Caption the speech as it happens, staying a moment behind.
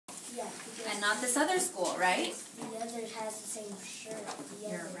and not this other school, right? The other has the same shirt.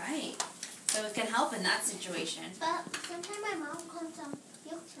 You're right. So it can help in that situation. But sometimes my mom comes on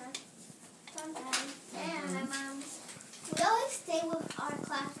field trip. Sometimes. And my mom, we always stay with our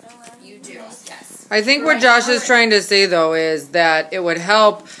class around. You do, yes. I think what Josh is trying to say, though, is that it would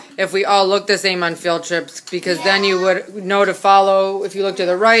help if we all looked the same on field trips, because then you would know to follow. If you look to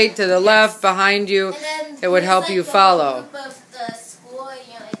the right, to the left, behind you, it would help you follow.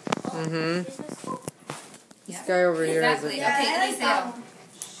 This guy over here is Exactly. a... Okay, Eliseo.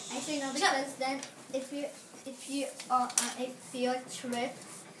 I say no because then if you are on a field trip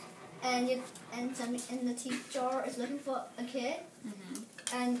and the teacher is looking for a kid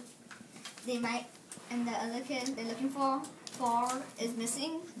and they might and the other kid they're looking for is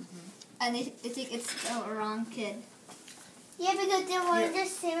missing and they think it's the wrong kid. Yeah, because they're wearing the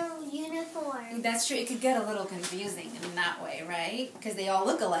same uniform. That's true. It could get a little confusing in that way, right? Because they all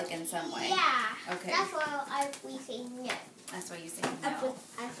look alike in some way. Yeah. Okay. That's why we say no. That's why you say no.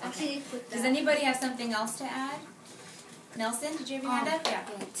 Actually put that. Does anybody have something else to add? Nelson, did you have your hand up?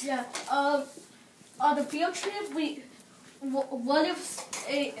 Yeah. Yeah. On the field trip, what if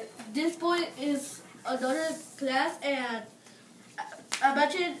this boy is another class and I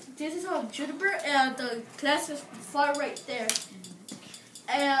imagine this is on Juniper and the class is far right there,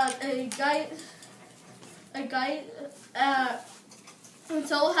 and a guy,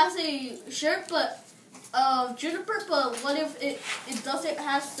 so has a shirt but Juniper, but what if it doesn't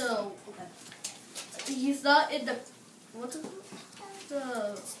have the, he's not in the, what's it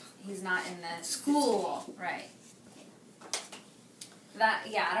called? He's not in the School. Right. That,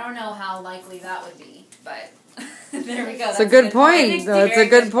 yeah, I don't know how likely that would be, but there we go. It's a good point. It's a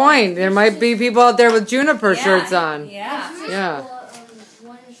good point. There might be people out there with Juniper shirts on. Yeah. Yeah.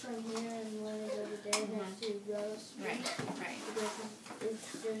 One is from here and one is over there. There's two rows. Right.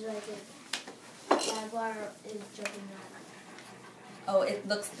 There's like a jaguar is jumping out. Oh, it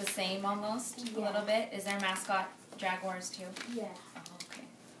looks the same almost a little bit. Is their mascot jaguars too? Yeah. Oh, okay.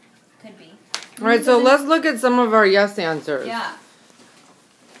 Could be. All right, so let's look at some of our yes answers. Yeah.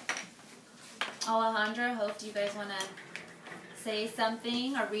 Alejandra, Hope, do you guys want to say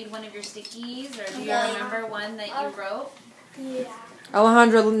something or read one of your stickies, or do you remember one that you wrote? Yeah.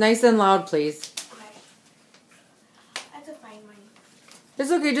 Alejandra, nice and loud, please. I have to find mine.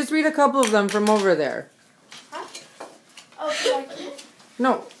 It's okay, just read a couple of them from over there. Huh? Oh, like this?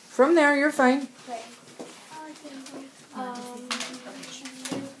 No, from there, you're fine. Okay.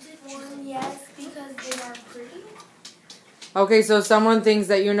 Yes, because they are pretty. Okay, so someone thinks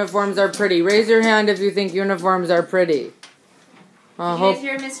that uniforms are pretty. Raise your hand if you think uniforms are pretty. You guys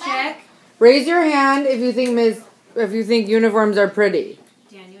hear Miss Chick? Raise your hand if you think uniforms are pretty.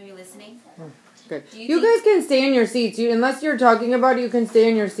 Daniel, are you listening? Good. You guys can stay in your seats. Unless you're talking about it, you can stay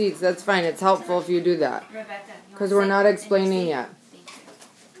in your seats. That's fine. It's helpful if you do that. Rebecca. Because we're not explaining yet.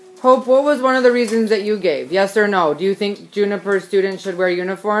 Hope, what was one of the reasons that you gave? Yes or no? Do you think Juniper students should wear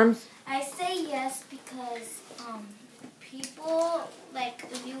uniforms? I say yes because people, like,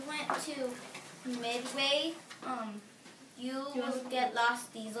 if you went to Midway, you will get lost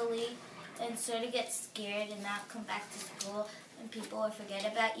easily and sort of get scared and not come back to school and people will forget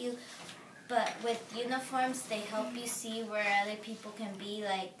about you. But with uniforms, they help you see where other people can be.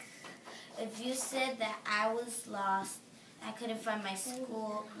 Like, if you said that I was lost, I couldn't find my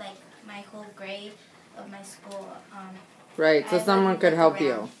school, like my whole grade of my school. Right, so someone could help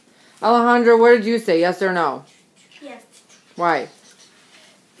you. Alejandra, what did you say, yes or no? Yes. Why?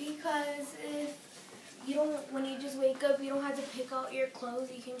 Because if you don't, when you just wake up, you don't have to pick out your clothes.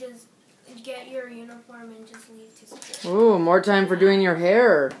 You can just get your uniform and just leave to school. Ooh, more time for doing your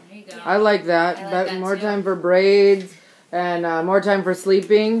hair. There you go. I like that. I like that More too. time for braids and more time for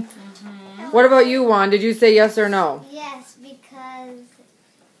sleeping. What about you, Juan? Did you say yes or no? Yes, because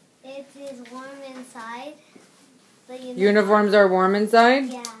it is warm inside. The Uniforms are warm inside?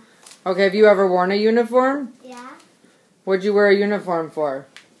 Yeah. Okay, have you ever worn a uniform? Yeah. What'd you wear a uniform for?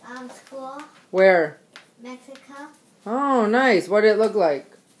 School. Where? Mexico. Oh, nice. What did it look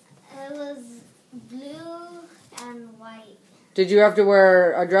like? It was blue and white. Did you have to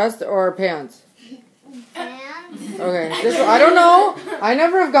wear a dress or pants? And Okay. I don't know. I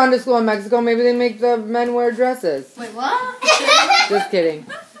never have gone to school in Mexico. Maybe they make the men wear dresses. Wait, what? Just kidding.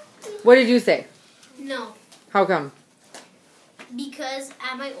 What did you say? no, How come? because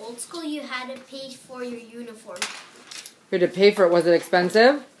at my old school you had to pay for your uniform. You had to pay for it. Was it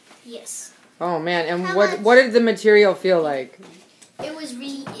expensive? Yes. Oh, man. And How what much? what did the material feel like? It was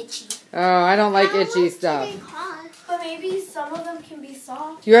really itchy. Oh, I don't like itchy stuff. But maybe some of them can be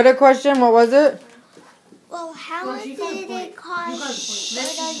soft. You had a question? What was it? Well, how much you did got a point. it cost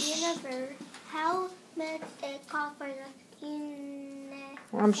for the uniform? how much it cost for the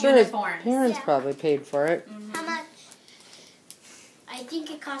I'm sure his Uniforms. parents Yeah. probably paid for it. How much? I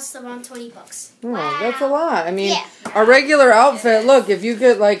think it costs around $20. Oh, that's a lot. I mean, Yeah. a regular outfit. Look, if you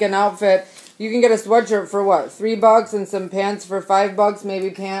get like an outfit, you can get a sweatshirt for what, $3 and some pants for $5, maybe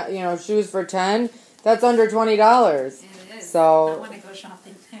shoes for $10. That's under $20. It is. So- I want to go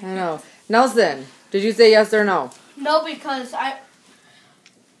shopping. I know. Nelson, did you say yes or no? No, because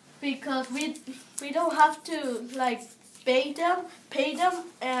we don't have to like pay them,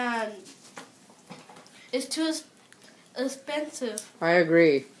 and it's too expensive. I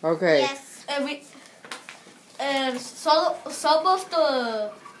agree. Okay. Yes. And some of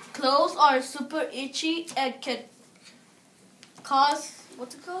the clothes are super itchy and can cause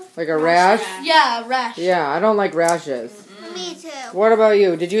what's it called? Like a rash? Yeah, rash. Yeah, I don't like rashes. Me too. What about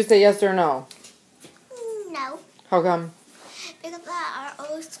you? Did you say yes or no? No. How come? Because at our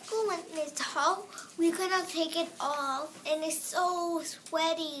old school, when it's hot, we couldn't take it off, and it's so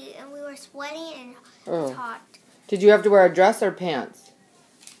sweaty, and we were sweating and it's Oh. hot. Did you have to wear a dress or pants?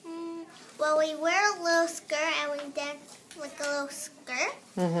 Well, we wear a little skirt, and we dance with a little skirt,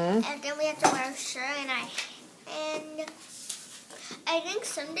 Mm-hmm. and then we have to wear a shirt, and I think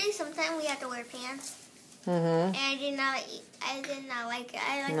sometimes we have to wear pants, Mm-hmm. and I did not like it.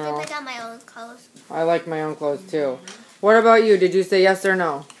 I like No. to pick out my own clothes. I like my own clothes too. What about you? Did you say yes or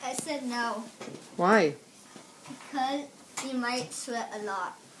no? I said no, Why? because you might sweat a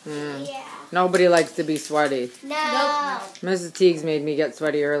lot. Mm. Yeah. Nobody likes to be sweaty. No. Mrs. Teagues made me get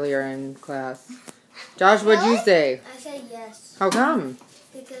sweaty earlier in class. Josh, what'd you say? I said yes. How come?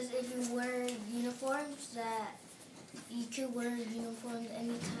 Because if you wear uniforms, that you could wear uniforms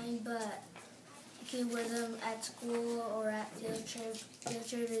anytime, but you can wear them at school or at field trip. Field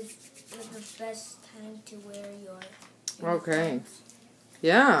trip is the best time to wear your Okay. uniforms.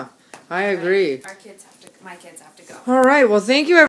 Yeah, I agree. My kids have to go. All right. Well, thank you,